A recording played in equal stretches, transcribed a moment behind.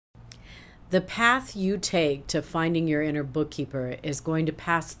The path you take to finding your inner bookkeeper is going to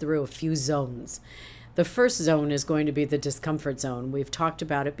pass through a few zones. The first zone is going to be the discomfort zone. We've talked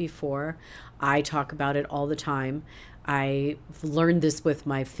about it before. I talk about it all the time. I've learned this with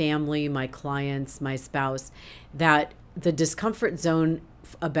my family, my clients, my spouse, that the discomfort zone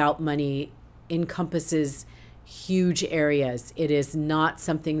about money encompasses huge areas. It is not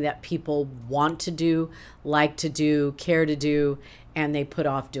something that people want to do, like to do, care to do, and they put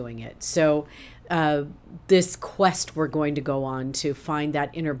off doing it. So this quest we're going to go on to find that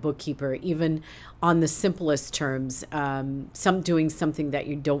inner bookkeeper, even on the simplest terms, doing something that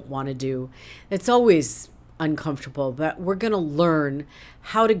you don't want to do. It's always uncomfortable, but we're going to learn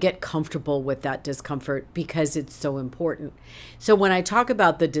how to get comfortable with that discomfort because it's so important. So when I talk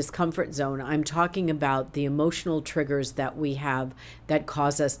about the discomfort zone, I'm talking about the emotional triggers that we have that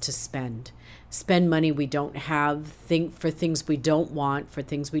cause us to spend money we don't have, think for things we don't want, for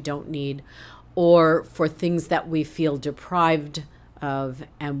things we don't need, or for things that we feel deprived of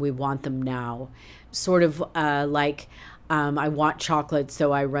and we want them now. Sort of like I want chocolate,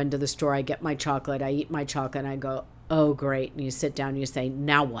 so I run to the store, I get my chocolate, I eat my chocolate, and I go, oh, great. And you sit down and you say,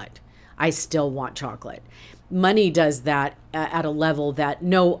 now what? I still want chocolate. Money does that at a level that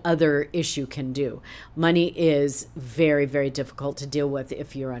no other issue can do. Money is very, very difficult to deal with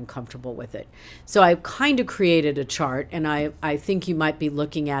if you're uncomfortable with it. So I've kind of created a chart, and I think you might be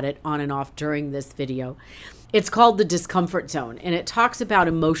looking at it on and off during this video. It's called the discomfort zone, and it talks about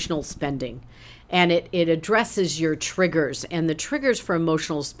emotional spending. And it addresses your triggers. And the triggers for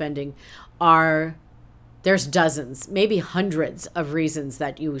emotional spending are, there's dozens, maybe hundreds of reasons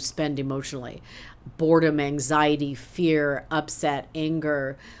that you spend emotionally. Boredom, anxiety, fear, upset,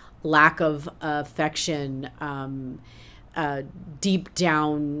 anger, lack of affection, deep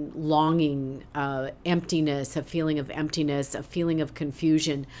down longing, emptiness, a feeling of emptiness, a feeling of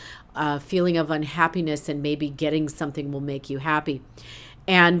confusion, a feeling of unhappiness, and maybe getting something will make you happy.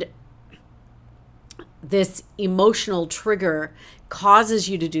 And this emotional trigger causes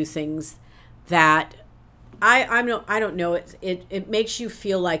you to do things that I don't know. It makes you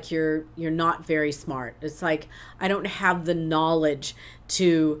feel like you're not very smart. It's like, I don't have the knowledge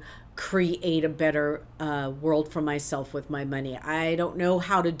to create a better world for myself with my money. I don't know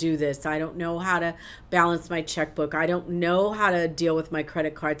how to do this. I don't know how to balance my checkbook. I don't know how to deal with my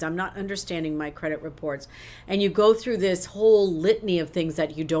credit cards. I'm not understanding my credit reports. And you go through this whole litany of things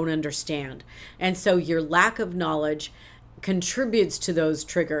that you don't understand. And so your lack of knowledge contributes to those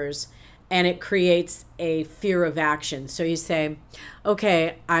triggers, and it creates a fear of action. So you say,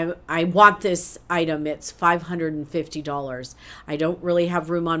 okay, I want this item. It's $550. I don't really have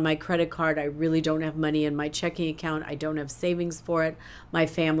room on my credit card. I really don't have money in my checking account. I don't have savings for it. My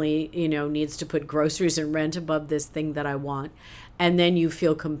family, needs to put groceries and rent above this thing that I want. And then you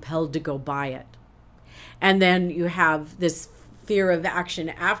feel compelled to go buy it. And then you have this fear of action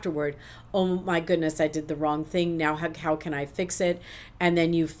afterward. Oh my goodness, I did the wrong thing. Now how can I fix it? And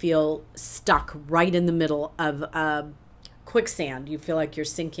then you feel stuck right in the middle of quicksand. You feel like you're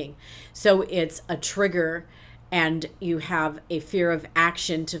sinking. So it's a trigger, and you have a fear of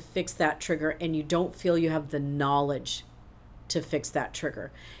action to fix that trigger, and you don't feel you have the knowledge to fix that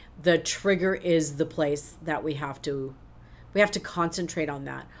trigger. The trigger is the place that we have to concentrate on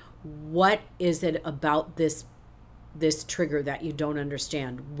that. What is it about this trigger that you don't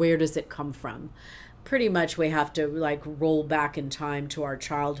understand? Where does it come from? Pretty much we have to roll back in time to our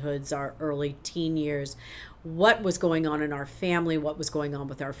childhoods, our early teen years. What was going on in our family? What was going on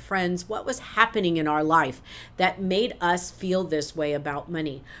with our friends? What was happening in our life that made us feel this way about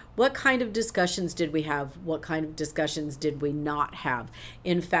money? What kind of discussions did we have? What kind of discussions did we not have?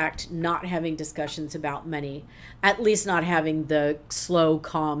 In fact, not having discussions about money, at least not having the slow,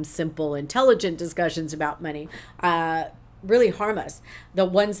 calm, simple, intelligent discussions about money, really harm us. The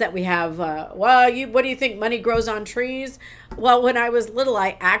ones that we have, what do you think, money grows on trees? Well, when I was little,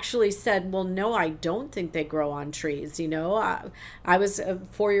 I actually said, well, no, I don't think they grow on trees. I was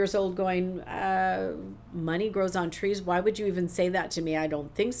 4 years old going, money grows on trees. Why would you even say that to me? I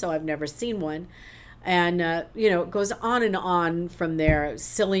don't think so. I've never seen one. And, it goes on and on from there.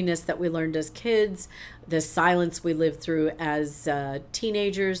 Silliness that we learned as kids, the silence we lived through as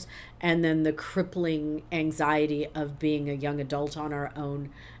teenagers, and then the crippling anxiety of being a young adult on our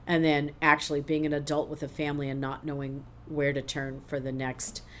own, and then actually being an adult with a family and not knowing where to turn for the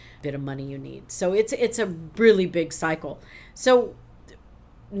next bit of money you need. So it's a really big cycle. So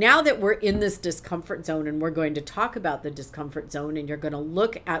now that we're in this discomfort zone, and we're going to talk about the discomfort zone, and you're going to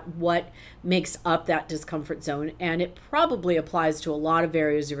look at what makes up that discomfort zone, and it probably applies to a lot of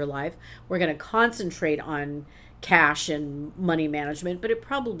areas of your life. We're going to concentrate on cash and money management, but it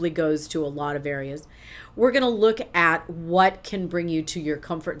probably goes to a lot of areas. We're going to look at what can bring you to your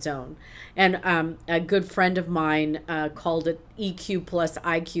comfort zone. And a good friend of mine called it EQ plus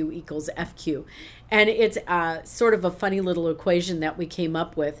IQ equals FQ. And it's sort of a funny little equation that we came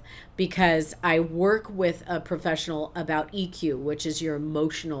up with because I work with a professional about EQ, which is your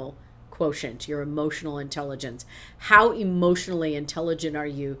emotional quotient, your emotional intelligence. How emotionally intelligent are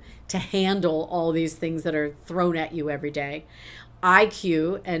you to handle all these things that are thrown at you every day?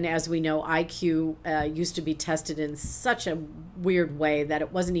 IQ, and as we know, IQ used to be tested in such a weird way that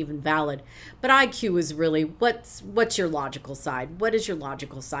it wasn't even valid. But IQ is really what's your logical side? What is your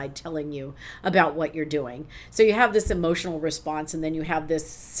logical side telling you about what you're doing? So you have this emotional response, and then you have this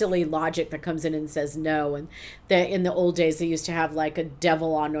silly logic that comes in and says no. And in the old days, they used to have like a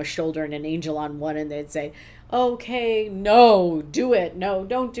devil on a shoulder and an angel on one, and they'd say, okay, no, do it. No,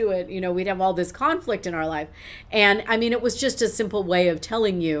 don't do it. You know, we'd have all this conflict in our life. And I mean, it was just a simple way of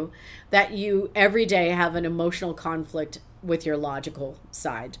telling you that you every day have an emotional conflict with your logical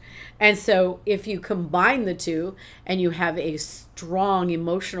side. And so if you combine the two and you have a strong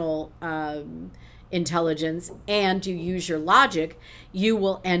emotional intelligence and you use your logic, you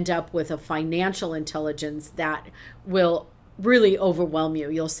will end up with a financial intelligence that will really overwhelm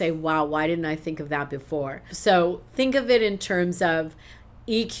you. You'll say, wow, why didn't I think of that before? So think of it in terms of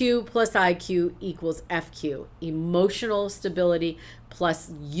EQ plus IQ equals FQ. Emotional stability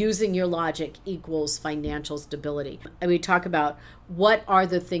plus using your logic equals financial stability. And we talk about what are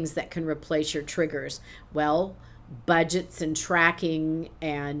the things that can replace your triggers. Well, budgets and tracking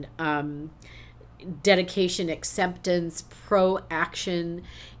and dedication, acceptance, proaction.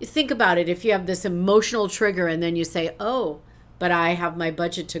 You think about it. If you have this emotional trigger and then you say, oh, but I have my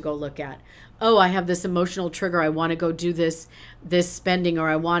budget to go look at. Oh, I have this emotional trigger. I want to go do this spending, or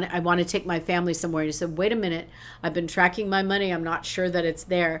I want to take my family somewhere. And you said, wait a minute, I've been tracking my money. I'm not sure that it's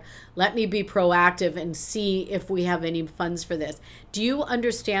there. Let me be proactive and see if we have any funds for this. Do you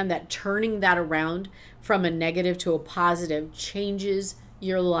understand that turning that around from a negative to a positive changes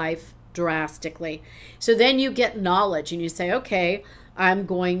your life drastically? So then you get knowledge and you say, okay, I'm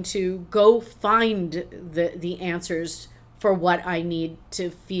going to go find the answers for what I need to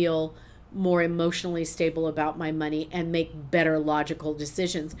feel more emotionally stable about my money and make better logical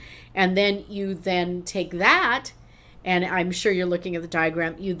decisions. And then you then take that, and I'm sure you're looking at the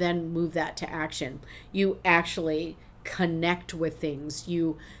diagram, you then move that to action. You actually connect with things.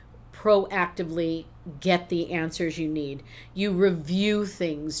 You proactively get the answers you need. You review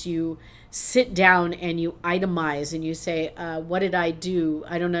things. You sit down and you itemize and you say, what did I do?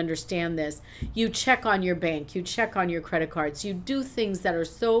 I don't understand this. You check on your bank. You check on your credit cards. You do things that are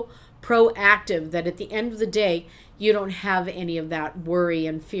so proactive that at the end of the day, you don't have any of that worry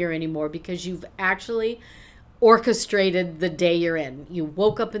and fear anymore because you've actually orchestrated the day you're in. You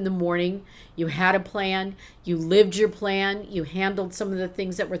woke up in the morning, you had a plan, you lived your plan, you handled some of the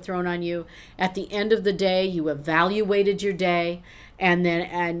things that were thrown on you. At the end of the day, you evaluated your day, and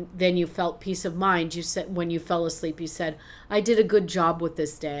then you felt peace of mind. You said when you fell asleep, you said, I did a good job with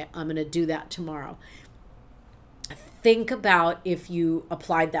this day. I'm going to do that tomorrow. Think about if you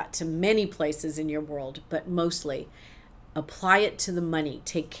applied that to many places in your world, but mostly apply it to the money.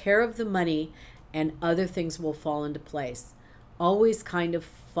 Take care of the money and other things will fall into place. Always kind of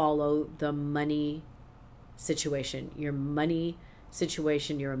follow the money situation, your money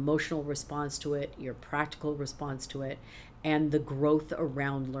situation, your emotional response to it, your practical response to it, and the growth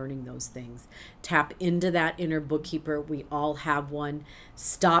around learning those things. Tap into that inner bookkeeper. We all have one.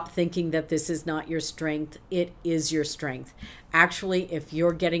 Stop thinking that this is not your strength. It is your strength. Actually, if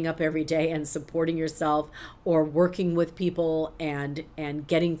you're getting up every day and supporting yourself or working with people and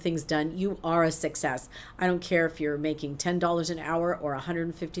getting things done, you are a success. I don't care if you're making $10 an hour or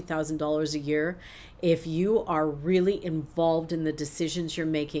 $150,000 a year. If you are really involved in the decisions you're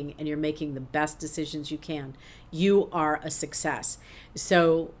making and you're making the best decisions you can, you are a success.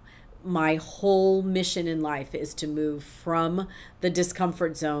 So my whole mission in life is to move from the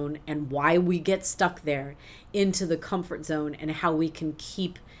discomfort zone and why we get stuck there into the comfort zone and how we can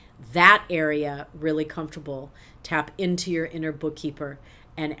keep that area really comfortable. Tap into your inner bookkeeper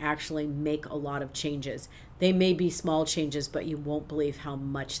and actually make a lot of changes. They may be small changes, but you won't believe how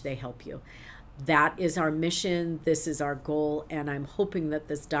much they help you. That is our mission. This is our goal. And I'm hoping that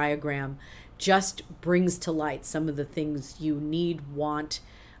this diagram just brings to light some of the things you need, want,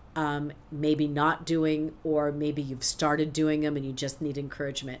 maybe not doing, or maybe you've started doing them and you just need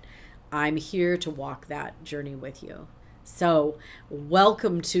encouragement. I'm here to walk that journey with you. So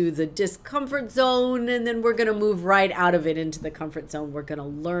welcome to the discomfort zone, and then we're going to move right out of it into the comfort zone. We're going to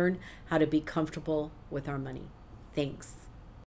learn how to be comfortable with our money. Thanks.